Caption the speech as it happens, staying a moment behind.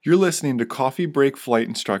You're listening to Coffee Break Flight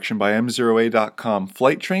Instruction by M0A.com.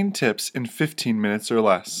 Flight train tips in 15 minutes or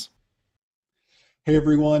less. Hey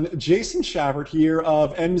everyone, Jason Shavert here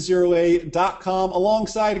of M0A.com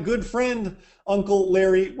alongside a good friend, Uncle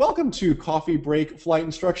Larry. Welcome to Coffee Break Flight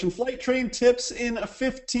Instruction, flight train tips in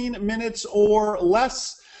 15 minutes or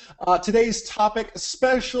less. Today's topic,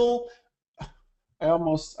 special, I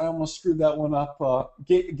almost screwed that one up,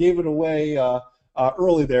 gave it away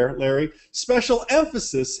early there, Larry. Special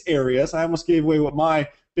emphasis areas, I almost gave away what my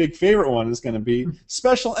big favorite one is going to be.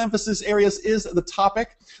 Special emphasis areas is the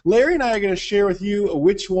topic. Larry and I are going to share with you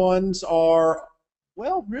which ones are,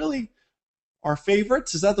 well, really our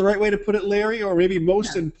favorites. Is that the right way to put it, Larry? Or maybe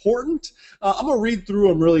most important? I'm going to read through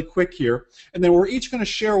them really quick here, and then we're each going to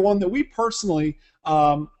share one that we personally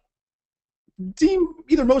deem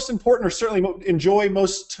either most important or certainly enjoy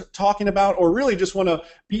most talking about, or really just want to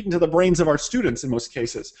beat into the brains of our students in most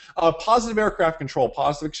cases. Positive aircraft control,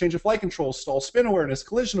 positive exchange of flight control, stall spin awareness,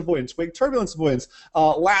 collision avoidance, wake turbulence avoidance,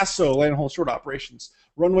 lasso, land and hold short operations,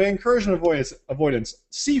 runway incursion avoidance,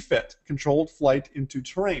 CFIT, controlled flight into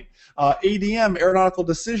terrain, ADM, aeronautical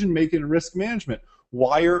decision making and risk management,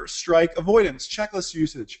 wire strike avoidance, checklist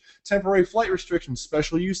usage, temporary flight restrictions,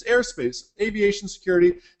 special use airspace, aviation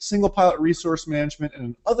security, single pilot resource management, and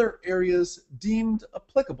in other areas deemed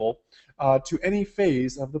applicable to any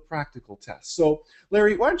phase of the practical test. So,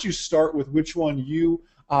 Larry, why don't you start with which one you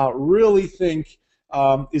really think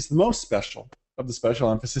is the most special of the special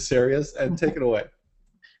emphasis areas, and take it away.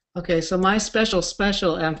 Okay, so my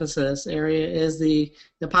special emphasis area is the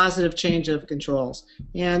positive change of controls.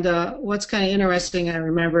 And what's kind of interesting, I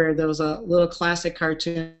remember there was a little classic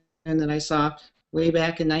cartoon that I saw way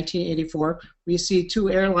back in 1984. We see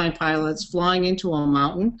two airline pilots flying into a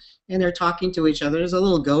mountain, and they're talking to each other. There's a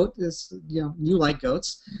little goat, you like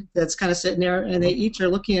goats, that's kind of sitting there, and they each are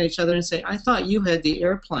looking at each other and say, "I thought you had the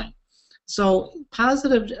airplane." So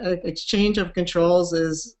positive exchange of controls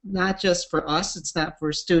is not just for us, it's not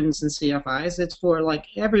for students and CFIs, it's for like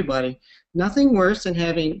everybody. Nothing worse than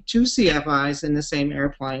having two CFIs in the same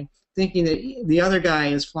airplane thinking that the other guy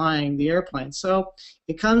is flying the airplane. So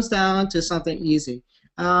it comes down to something easy.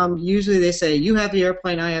 Usually they say, you have the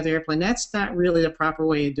airplane, I have the airplane. That's not really the proper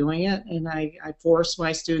way of doing it, and I force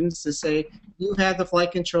my students to say, you have the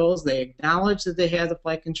flight controls. They acknowledge that they have the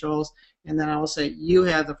flight controls, and then I will say, you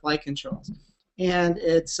have the flight controls. And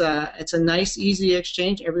it's a nice, easy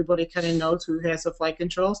exchange. Everybody kind of knows who has the flight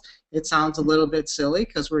controls. It sounds a little bit silly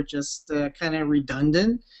because we're just kind of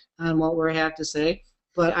redundant on what we have to say.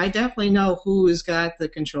 But I definitely know who has got the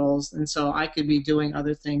controls, and so I could be doing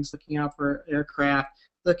other things, looking out for aircraft,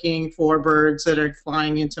 looking for birds that are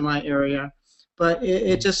flying into my area. But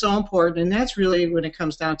it's just so important, and that's really when it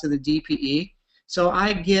comes down to the DPE. So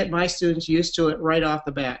I get my students used to it right off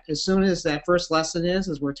the bat. As soon as that first lesson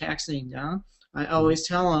is we're taxiing down, I always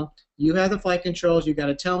tell them, you have the flight controls, you got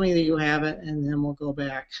to tell me that you have it, and then we'll go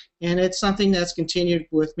back. And it's something that's continued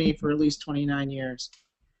with me for at least 29 years.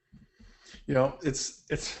 You know, it's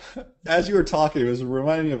as you were talking, it was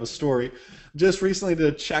reminding me of a story. Just recently did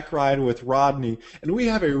a check ride with Rodney, and we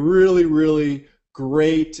have a really, really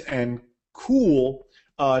great and cool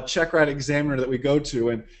check ride examiner that we go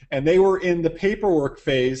to, and they were in the paperwork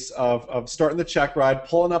phase of starting the check ride,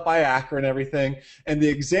 pulling up IACRA and everything, and the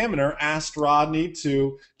examiner asked Rodney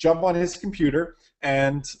to jump on his computer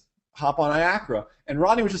and hop on IACRA. And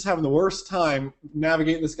Rodney was just having the worst time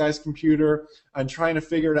navigating this guy's computer and trying to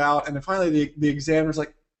figure it out. And then finally the examiner's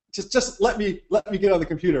like, just let me get on the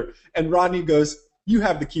computer. And Rodney goes, you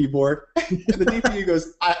have the keyboard. And the DPU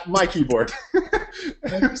goes, my keyboard.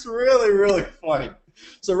 It was really, really funny.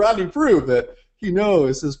 So Rodney proved that he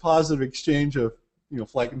knows his positive exchange of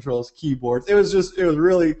flight controls, keyboards. It was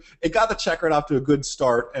really, it got the check right off to a good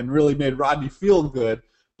start and really made Rodney feel good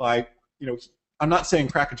by, I'm not saying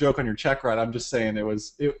crack a joke on your check ride. I'm just saying it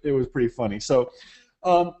was pretty funny. So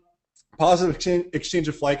positive exchange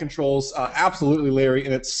of flight controls, absolutely, Larry,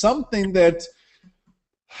 and it's something that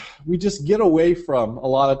we just get away from a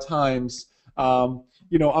lot of times. I'm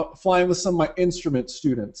flying with some of my instrument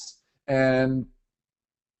students, and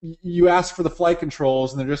you ask for the flight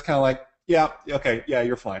controls, and they're just kind of like, yeah, okay, yeah,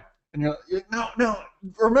 you're fine. And you're like, no,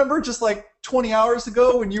 remember just like 20 hours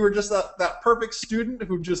ago when you were just that perfect student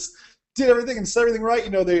who just did everything and said everything right?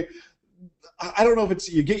 I don't know if it's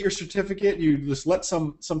you get your certificate, you just let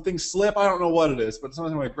some things slip. I don't know what it is, but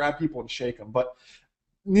sometimes I want to grab people and shake them. But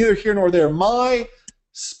neither here nor there. My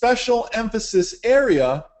special emphasis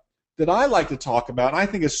area that I like to talk about, and I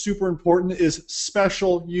think is super important, is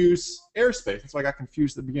special use airspace. That's why I got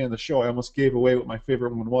confused at the beginning of the show. I almost gave away what my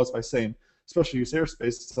favorite one was by saying special use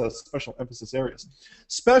airspace. It's special emphasis areas.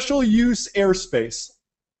 Special use airspace.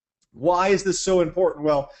 Why is this so important?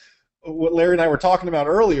 Well, what Larry and I were talking about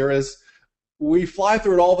earlier is we fly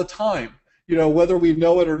through it all the time, whether we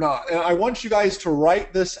know it or not. And I want you guys to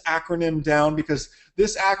write this acronym down, because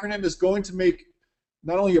this acronym is going to make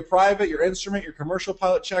not only your private, your instrument, your commercial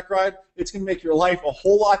pilot check ride, it's going to make your life a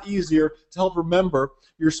whole lot easier to help remember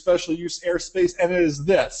your special use airspace, and it is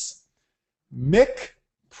this: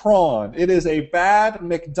 McPrawn. It is a bad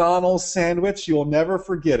McDonald's sandwich. You'll never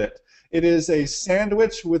forget it. It is a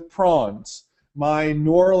sandwich with prawns. My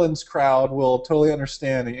New Orleans crowd will totally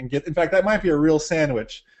understand and get. In fact, that might be a real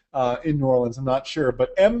sandwich in New Orleans. I'm not sure,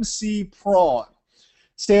 but MC Prawn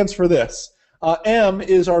stands for this. M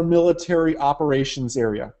is our military operations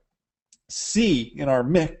area. C in our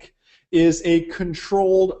MIC is a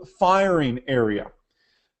controlled firing area.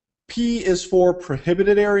 P is for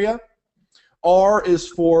prohibited area. R is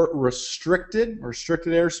for restricted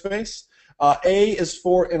airspace. A is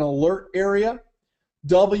for an alert area.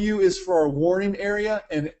 W is for our warning area,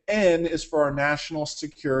 and N is for our national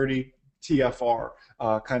security TFR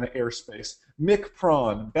kind of airspace.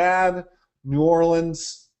 McPrawn, bad New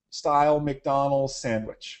Orleans style McDonald's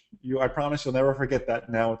sandwich. I promise you'll never forget that.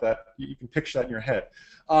 Now with that, you can picture that in your head.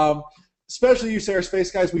 Special use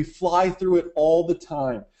airspace, guys, we fly through it all the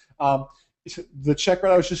time. The check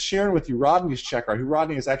ride I was just sharing with you, Rodney's check ride.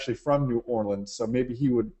 Rodney is actually from New Orleans, so maybe he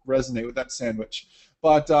would resonate with that sandwich.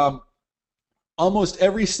 But almost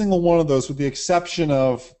every single one of those, with the exception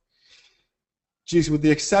of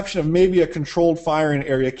maybe a controlled firing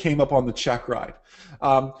area, came up on the check ride.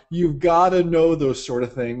 You've got to know those sort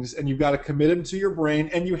of things, and you've got to commit them to your brain,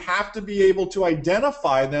 and you have to be able to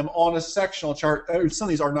identify them on a sectional chart. Some of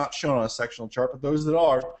these are not shown on a sectional chart, but those that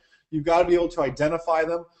are, you've got to be able to identify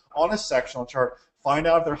them on a sectional chart, find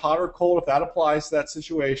out if they're hot or cold, if that applies to that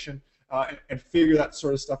situation, and figure that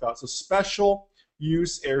sort of stuff out. So special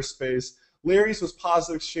use airspace. Larry's was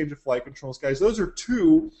positive exchange of flight controls, guys. Those are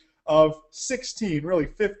 2 of 16, really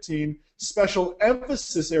 15 special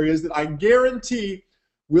emphasis areas that I guarantee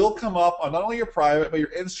will come up on not only your private, but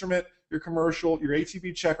your instrument, your commercial, your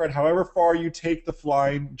ATP check ride, however far you take the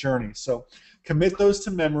flying journey. So commit those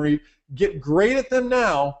to memory. Get great at them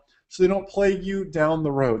now so they don't plague you down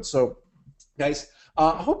the road. So, guys,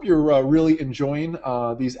 I hope you're really enjoying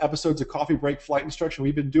these episodes of Coffee Break Flight Instruction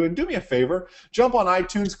we've been doing. Do me a favor, jump on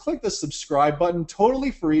iTunes, click the subscribe button, totally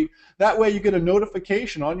free. That way you get a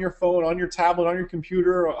notification on your phone, on your tablet, on your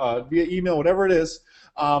computer, via email, whatever it is,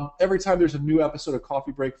 every time there's a new episode of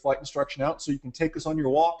Coffee Break Flight Instruction out, so you can take us on your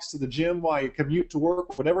walks to the gym while you commute to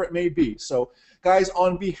work, whatever it may be. So, guys,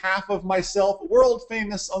 on behalf of myself,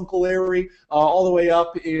 world-famous Uncle Larry, all the way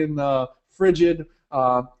up in frigid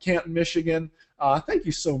Canton, Michigan, thank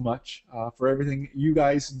you so much for everything you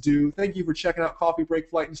guys do. Thank you for checking out Coffee Break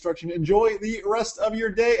Flight Instruction. Enjoy the rest of your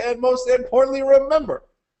day, and most importantly, remember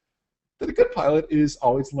that a good pilot is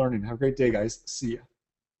always learning. Have a great day, guys. See ya.